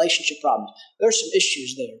mother, relationship problems. There's some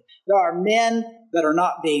issues there. There are men that are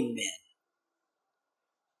not being men.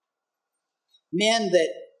 Men that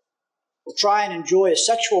will try and enjoy a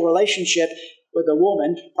sexual relationship with a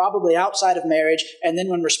woman, probably outside of marriage, and then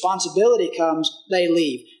when responsibility comes, they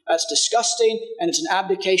leave. That's disgusting, and it's an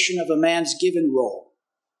abdication of a man's given role.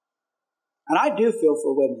 And I do feel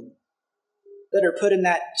for women that are put in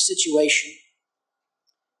that situation.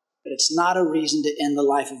 But it's not a reason to end the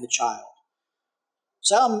life of a child.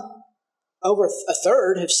 Some, over a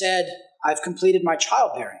third, have said, I've completed my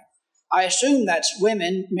childbearing. I assume that's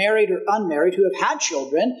women, married or unmarried, who have had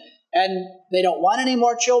children, and they don't want any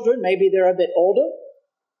more children. Maybe they're a bit older.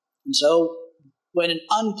 And so when an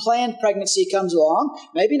unplanned pregnancy comes along,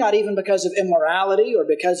 maybe not even because of immorality or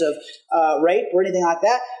because of rape or anything like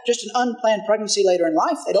that, just an unplanned pregnancy later in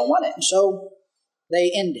life, they don't want it. And so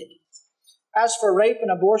they end it. As for rape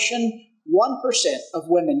and abortion, 1% of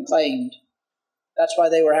women claimed that's why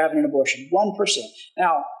they were having an abortion. 1%.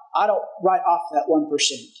 Now, I don't write off that 1%.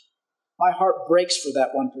 My heart breaks for that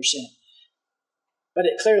 1%. But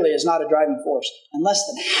it clearly is not a driving force. And less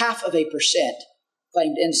than 0.5%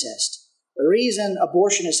 claimed incest. The reason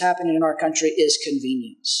abortion is happening in our country is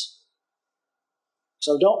convenience.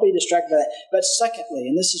 So don't be distracted by that. But secondly,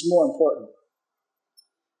 and this is more important,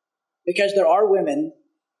 because there are women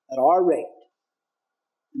that are raped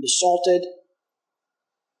and assaulted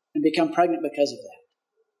and become pregnant because of that.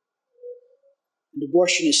 And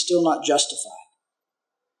abortion is still not justified,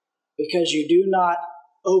 because you do not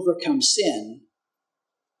overcome sin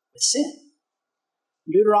with sin.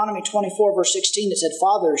 In Deuteronomy 24, verse 16, it said,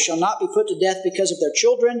 Fathers shall not be put to death because of their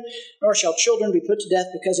children, nor shall children be put to death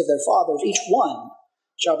because of their fathers. Each one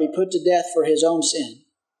shall be put to death for his own sin.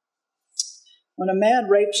 When a man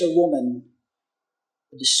rapes a woman,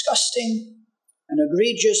 a disgusting, an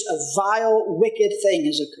egregious, a vile, wicked thing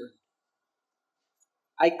has occurred.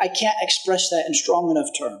 I can't express that in strong enough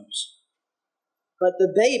terms. But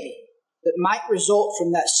the baby that might result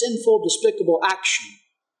from that sinful, despicable action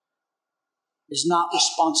is not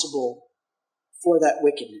responsible for that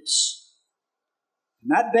wickedness.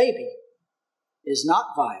 And that baby is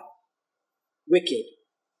not vile, wicked,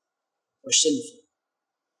 or sinful.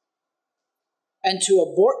 And to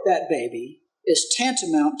abort that baby is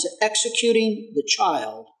tantamount to executing the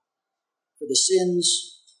child for the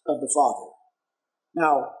sins of the father.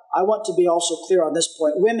 Now, I want to be also clear on this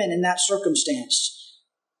point. Women in that circumstance,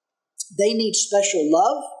 they need special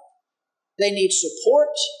love, they need support,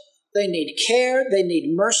 they need care, they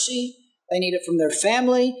need mercy, they need it from their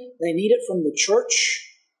family, they need it from the church.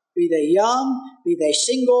 Be they young, be they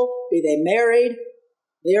single, be they married,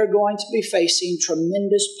 they are going to be facing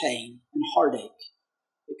tremendous pain and heartache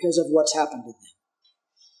because of what's happened to them.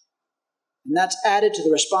 And that's added to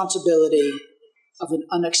the responsibility of an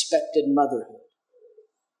unexpected motherhood.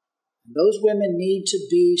 And those women need to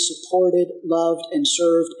be supported, loved, and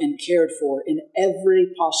served and cared for in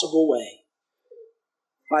every possible way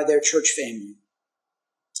by their church family.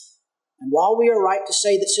 And while we are right to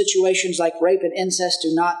say that situations like rape and incest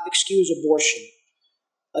do not excuse abortion,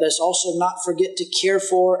 let us also not forget to care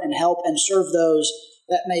for and help and serve those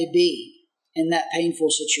that may be in that painful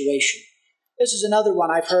situation. This is another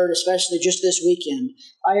one I've heard, especially just this weekend.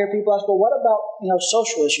 I hear people ask, well, what about,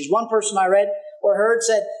 social issues? One person I read or heard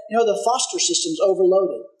said, the foster system's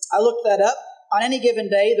overloaded. I looked that up. On any given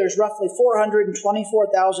day, there's roughly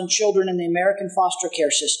 424,000 children in the American foster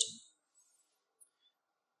care system.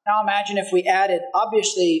 Now imagine if we added,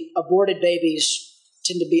 obviously, aborted babies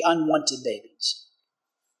tend to be unwanted babies.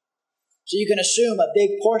 So you can assume a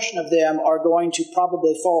big portion of them are going to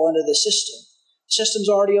probably fall into the system. The system's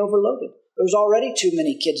already overloaded. There's already too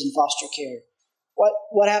many kids in foster care.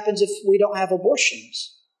 What happens if we don't have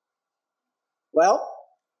abortions? Well,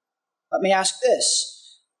 let me ask this.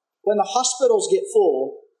 When the hospitals get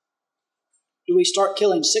full, do we start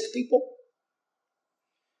killing sick people?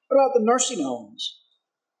 What about the nursing homes?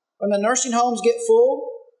 When the nursing homes get full,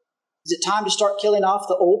 is it time to start killing off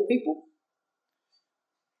the old people?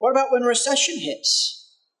 What about when recession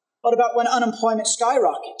hits? What about when unemployment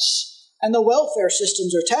skyrockets and the welfare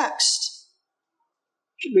systems are taxed?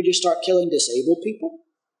 Should we just start killing disabled people?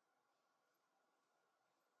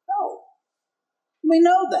 No. We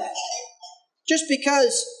know that. Just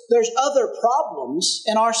because there's other problems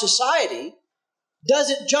in our society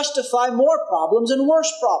doesn't justify more problems and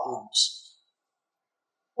worse problems.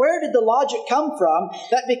 Where did the logic come from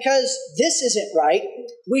that because this isn't right,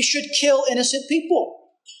 we should kill innocent people?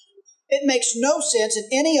 It makes no sense in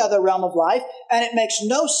any other realm of life, and it makes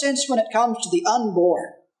no sense when it comes to the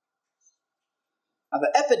unborn. Now,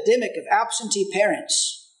 the epidemic of absentee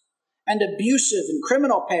parents and abusive and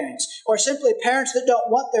criminal parents, or simply parents that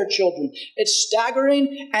don't want their children, it's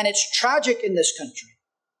staggering and it's tragic in this country.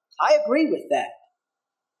 I agree with that.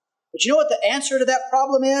 But you know what the answer to that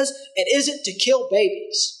problem is? It isn't to kill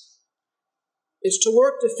babies. It's to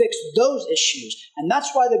work to fix those issues. And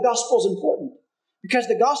that's why the gospel is important. Because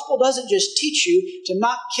the gospel doesn't just teach you to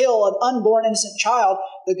not kill an unborn innocent child.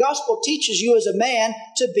 The gospel teaches you as a man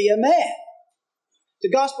to be a man.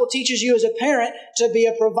 The gospel teaches you as a parent to be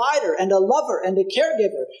a provider and a lover and a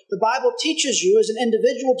caregiver. The Bible teaches you as an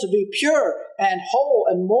individual to be pure and whole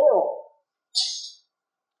and moral.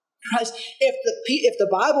 Guys, if the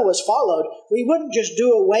Bible was followed, we wouldn't just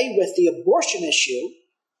do away with the abortion issue.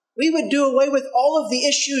 We would do away with all of the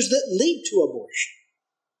issues that lead to abortion.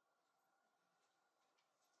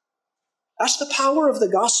 That's the power of the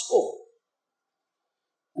gospel.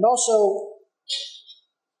 And also,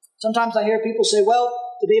 sometimes I hear people say, well,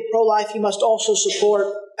 to be pro-life, you must also support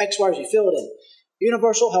X, Y, or Z. Fill it in.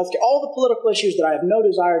 Universal health care, all the political issues that I have no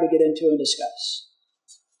desire to get into and discuss.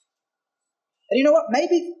 And you know what?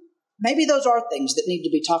 Maybe those are things that need to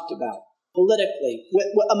be talked about politically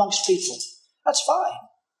amongst people. That's fine.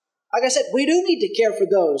 Like I said, we do need to care for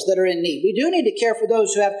those that are in need. We do need to care for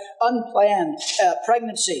those who have unplanned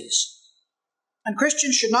pregnancies. And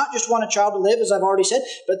Christians should not just want a child to live, as I've already said,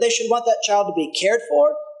 but they should want that child to be cared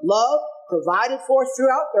for, loved, provided for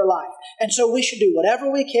throughout their life. And so we should do whatever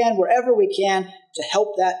we can, wherever we can, to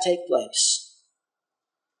help that take place.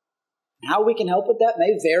 How we can help with that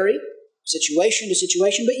may vary situation to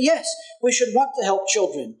situation, but yes, we should want to help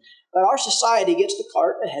children. But our society gets the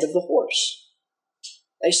cart ahead of the horse.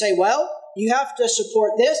 They say, well, you have to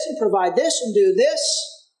support this and provide this and do this.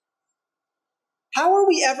 How are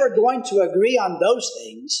we ever going to agree on those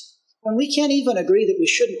things when we can't even agree that we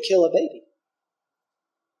shouldn't kill a baby?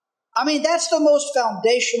 I mean, that's the most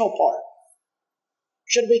foundational part.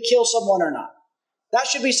 Should we kill someone or not? That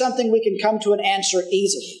should be something we can come to an answer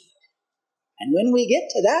easily. And when we get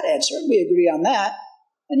to that answer, and we agree on that,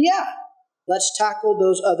 then yeah, let's tackle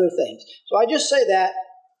those other things. So I just say that.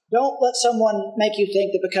 Don't let someone make you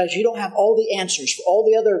think that because you don't have all the answers for all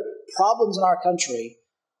the other problems in our country,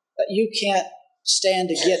 that you can't stand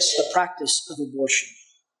against the practice of abortion.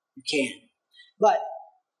 You can. But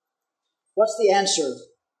what's the answer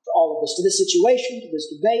to all of this, to this situation, to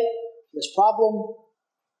this debate, to this problem?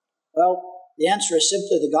 Well, the answer is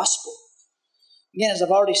simply the gospel. Again, as I've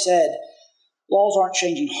already said, laws aren't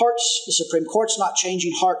changing hearts. The Supreme Court's not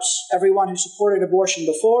changing hearts. Everyone who supported abortion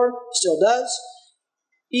before still does.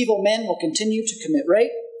 Evil men will continue to commit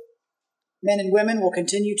rape. Men and women will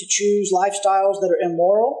continue to choose lifestyles that are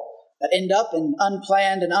immoral, that end up in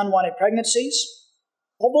unplanned and unwanted pregnancies.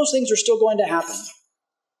 All those things are still going to happen.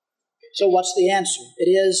 So what's the answer? It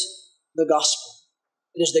is the gospel.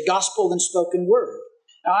 It is the gospel in spoken word.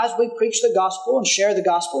 Now, as we preach the gospel and share the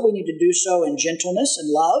gospel, we need to do so in gentleness and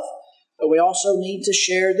love, but we also need to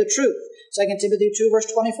share the truth. 2 Timothy 2 verse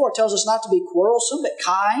 24 tells us not to be quarrelsome, but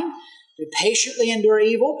kind, to patiently endure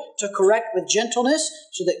evil, to correct with gentleness,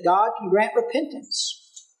 so that God can grant repentance.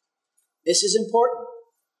 This is important.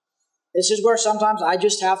 This is where sometimes I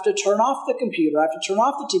just have to turn off the computer. I have to turn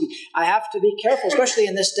off the TV. I have to be careful, especially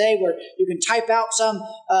in this day where you can type out some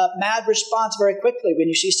mad response very quickly when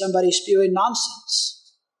you see somebody spewing nonsense.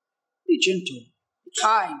 Be gentle, be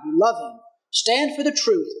kind, be loving. Stand for the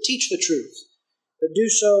truth, teach the truth, but do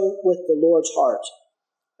so with the Lord's heart.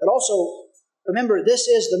 But also, remember, this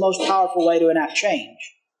is the most powerful way to enact change.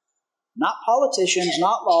 Not politicians,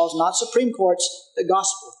 not laws, not Supreme Courts, the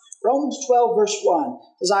gospel. Romans 12, verse 1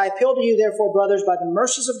 says, I appeal to you, therefore, brothers, by the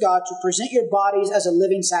mercies of God, to present your bodies as a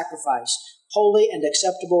living sacrifice, holy and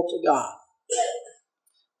acceptable to God.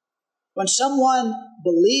 When someone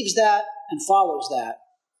believes that and follows that,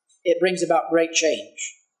 it brings about great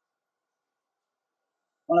change.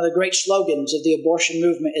 One of the great slogans of the abortion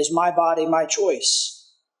movement is, my body, my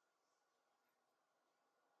choice.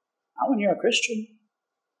 Not when you're a Christian.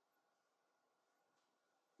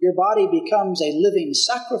 Your body becomes a living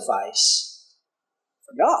sacrifice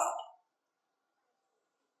for God.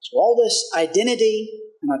 So all this identity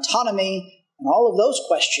and autonomy and all of those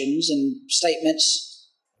questions and statements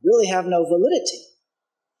really have no validity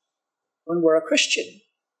when we're a Christian.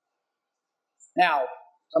 Now,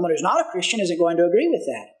 someone who's not a Christian isn't going to agree with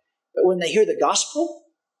that. But when they hear the gospel,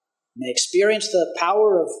 and they experience the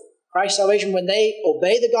power of Christ's salvation, when they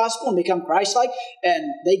obey the gospel and become Christ-like, and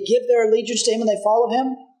they give their allegiance to Him and they follow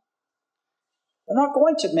Him, they're not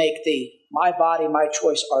going to make the my body, my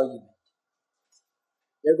choice argument.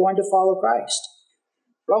 They're going to follow Christ.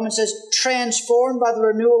 Romans says, transformed by the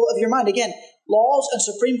renewal of your mind. Again, laws and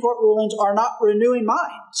Supreme Court rulings are not renewing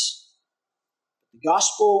minds. The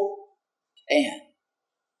gospel can.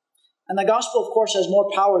 And the gospel, of course, has more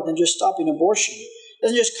power than just stopping abortion. It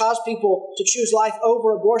doesn't just cause people to choose life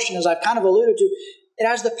over abortion, as I've kind of alluded to. It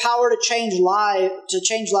has the power to change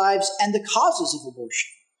lives and the causes of abortion.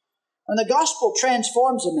 When the gospel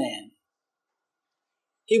transforms a man,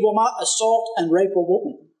 he will not assault and rape a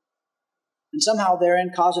woman, and somehow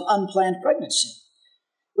therein cause an unplanned pregnancy.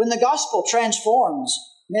 When the gospel transforms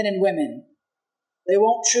men and women, they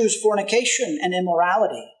won't choose fornication and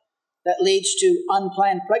immorality that leads to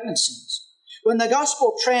unplanned pregnancies. When the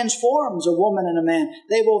gospel transforms a woman and a man,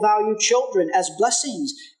 they will value children as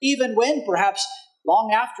blessings, even when perhaps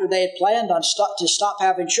long after they had planned on to stop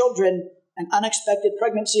having children, an unexpected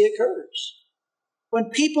pregnancy occurs. When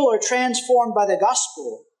people are transformed by the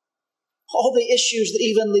gospel, all the issues that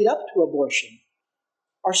even lead up to abortion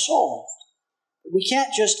are solved. We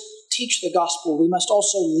can't just teach the gospel, we must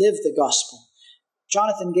also live the gospel.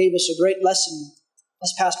 Jonathan gave us a great lesson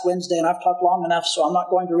this past Wednesday, and I've talked long enough, so I'm not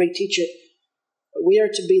going to reteach it. But we are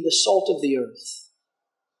to be the salt of the earth.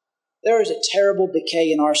 There is a terrible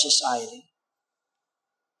decay in our society.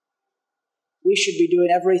 We should be doing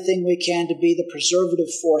everything we can to be the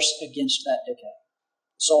preservative force against that decay.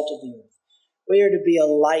 Salt of the earth. We are to be a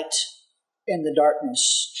light in the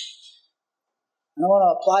darkness. And I want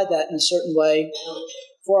to apply that in a certain way.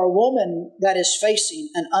 For a woman that is facing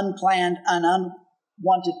an unplanned and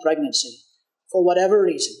unwanted pregnancy, for whatever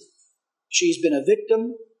reason, she's been a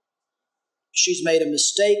victim, she's made a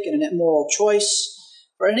mistake and an immoral choice.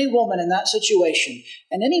 For any woman in that situation,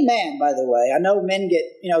 and any man, by the way, I know men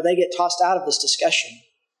they get tossed out of this discussion,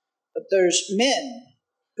 but there's men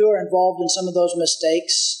who are involved in some of those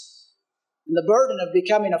mistakes, and the burden of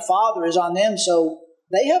becoming a father is on them, so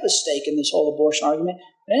they have a stake in this whole abortion argument.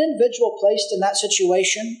 An individual placed in that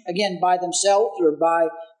situation, again, by themselves or by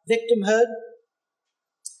victimhood,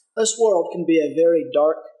 this world can be a very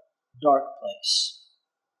dark, dark place.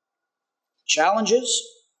 Challenges,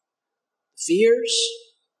 fears,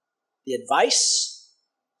 the advice,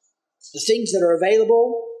 the things that are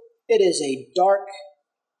available, it is a dark,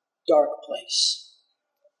 dark place.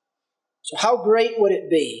 So how great would it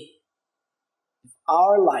be if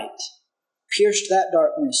our light pierced that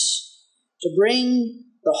darkness to bring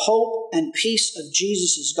the hope and peace of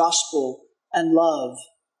Jesus' gospel and love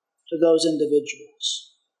to those individuals?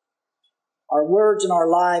 Our words and our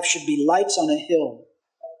lives should be lights on a hill,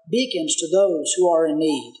 beacons to those who are in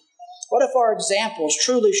need. What if our examples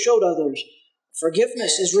truly showed others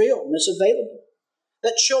forgiveness is real and it's available?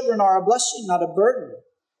 That children are a blessing, not a burden.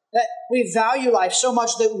 That we value life so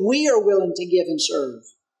much that we are willing to give and serve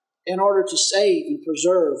in order to save and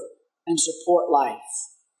preserve and support life.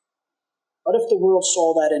 What if the world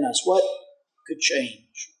saw that in us? What could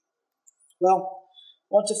change? Well,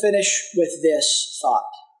 I want to finish with this thought.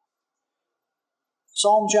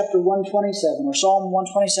 Psalm chapter 127, or Psalm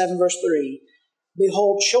 127, verse 3.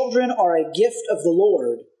 Behold, children are a gift of the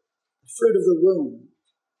Lord. The fruit of the womb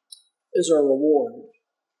is a reward.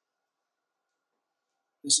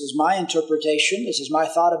 This is my interpretation. This is my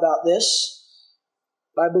thought about this.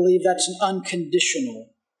 But I believe that's an unconditional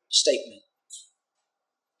statement.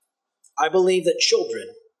 I believe that children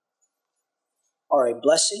are a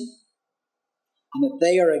blessing and that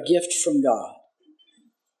they are a gift from God.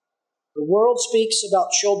 The world speaks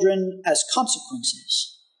about children as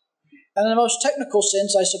consequences. And in the most technical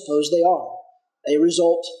sense, I suppose they are. They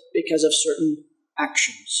result because of certain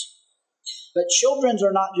actions. But children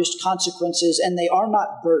are not just consequences, and they are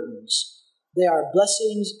not burdens. They are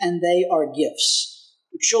blessings, and they are gifts.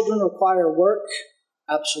 Do children require work?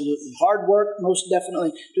 Absolutely. Hard work? Most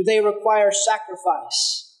definitely. Do they require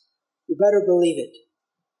sacrifice? You better believe it.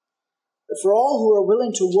 But for all who are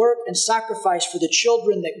willing to work and sacrifice for the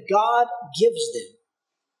children that God gives them,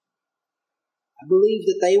 I believe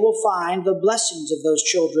that they will find the blessings of those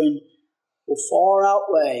children will far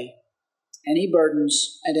outweigh any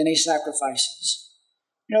burdens and any sacrifices.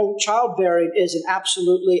 Childbearing is an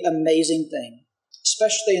absolutely amazing thing,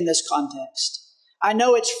 especially in this context. I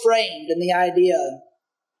know it's framed in the idea of,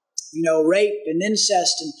 rape and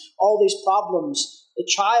incest and all these problems. The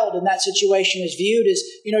child in that situation is viewed as,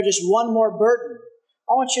 just one more burden.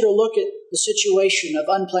 I want you to look at the situation of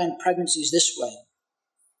unplanned pregnancies this way.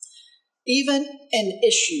 Even in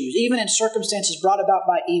issues, even in circumstances brought about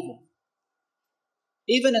by evil,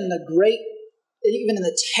 even in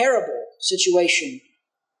the terrible situation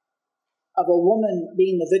of a woman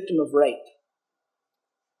being the victim of rape,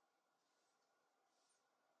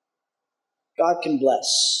 God can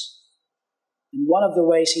bless. And one of the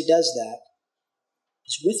ways he does that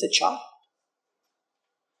is with a child.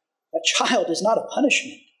 That child is not a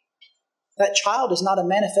punishment. That child is not a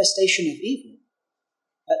manifestation of evil.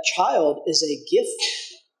 That child is a gift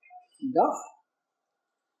from God.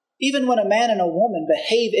 Even when a man and a woman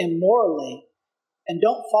behave immorally and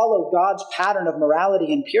don't follow God's pattern of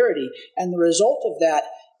morality and purity, and the result of that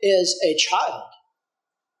is a child,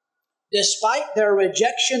 despite their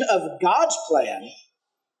rejection of God's plan,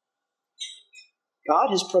 God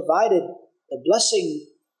has provided the blessing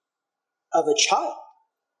of a child.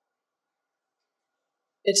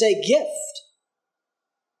 It's a gift.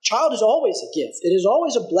 Child is always a gift. It is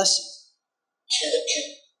always a blessing.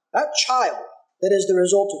 That child that is the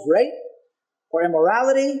result of rape or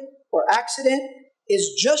immorality or accident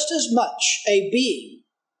is just as much a being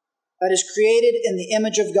that is created in the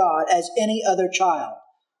image of God as any other child.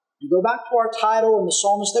 You go back to our title in the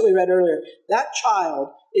psalmist that we read earlier. That child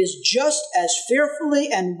is just as fearfully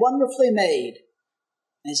and wonderfully made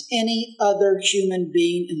as any other human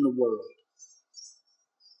being in the world.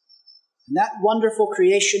 And that wonderful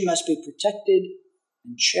creation must be protected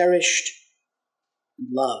and cherished and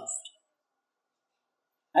loved.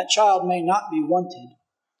 That child may not be wanted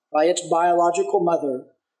by its biological mother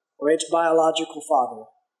or its biological father,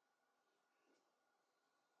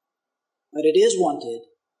 but it is wanted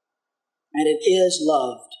and it is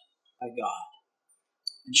loved by God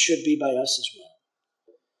and should be by us as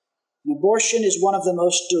well. An abortion is one of the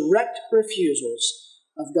most direct refusals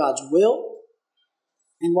of God's will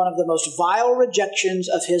and one of the most vile rejections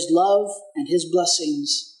of His love and His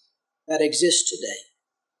blessings that exist today.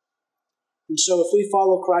 And so if we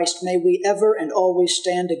follow Christ, may we ever and always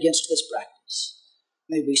stand against this practice.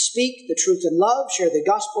 May we speak the truth in love, share the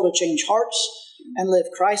gospel to change hearts, and live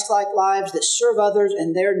Christ-like lives that serve others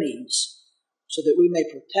and their needs, so that we may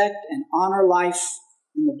protect and honor life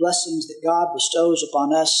and the blessings that God bestows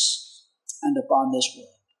upon us and upon this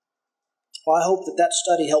world. Well, I hope that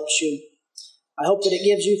study helps you. I hope that it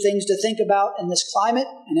gives you things to think about in this climate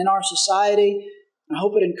and in our society. I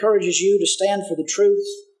hope it encourages you to stand for the truth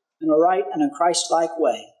in a right and a Christ-like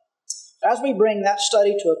way. As we bring that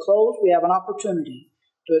study to a close, we have an opportunity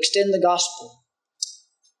to extend the gospel.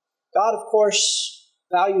 God, of course,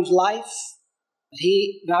 values life, but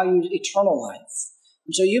He values eternal life.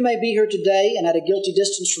 And so you may be here today and at a guilty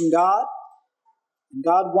distance from God, and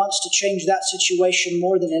God wants to change that situation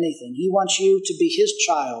more than anything. He wants you to be His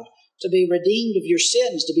child, to be redeemed of your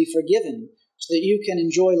sins, to be forgiven, so that you can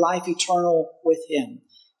enjoy life eternal with Him.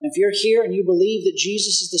 And if you're here and you believe that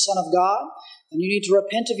Jesus is the Son of God, then you need to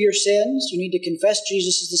repent of your sins, you need to confess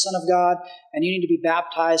Jesus is the Son of God, and you need to be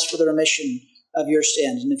baptized for the remission of your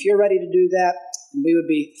sins. And if you're ready to do that, we would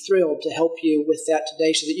be thrilled to help you with that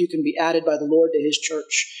today so that you can be added by the Lord to His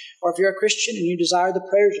church. Or if you're a Christian and you desire the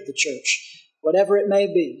prayers of the church, whatever it may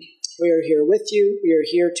be, we are here with you, we are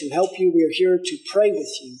here to help you, we are here to pray with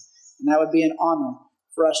you. And that would be an honor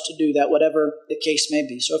for us to do that, whatever the case may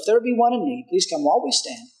be. So if there be one in need, please come while we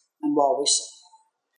stand and while we sing.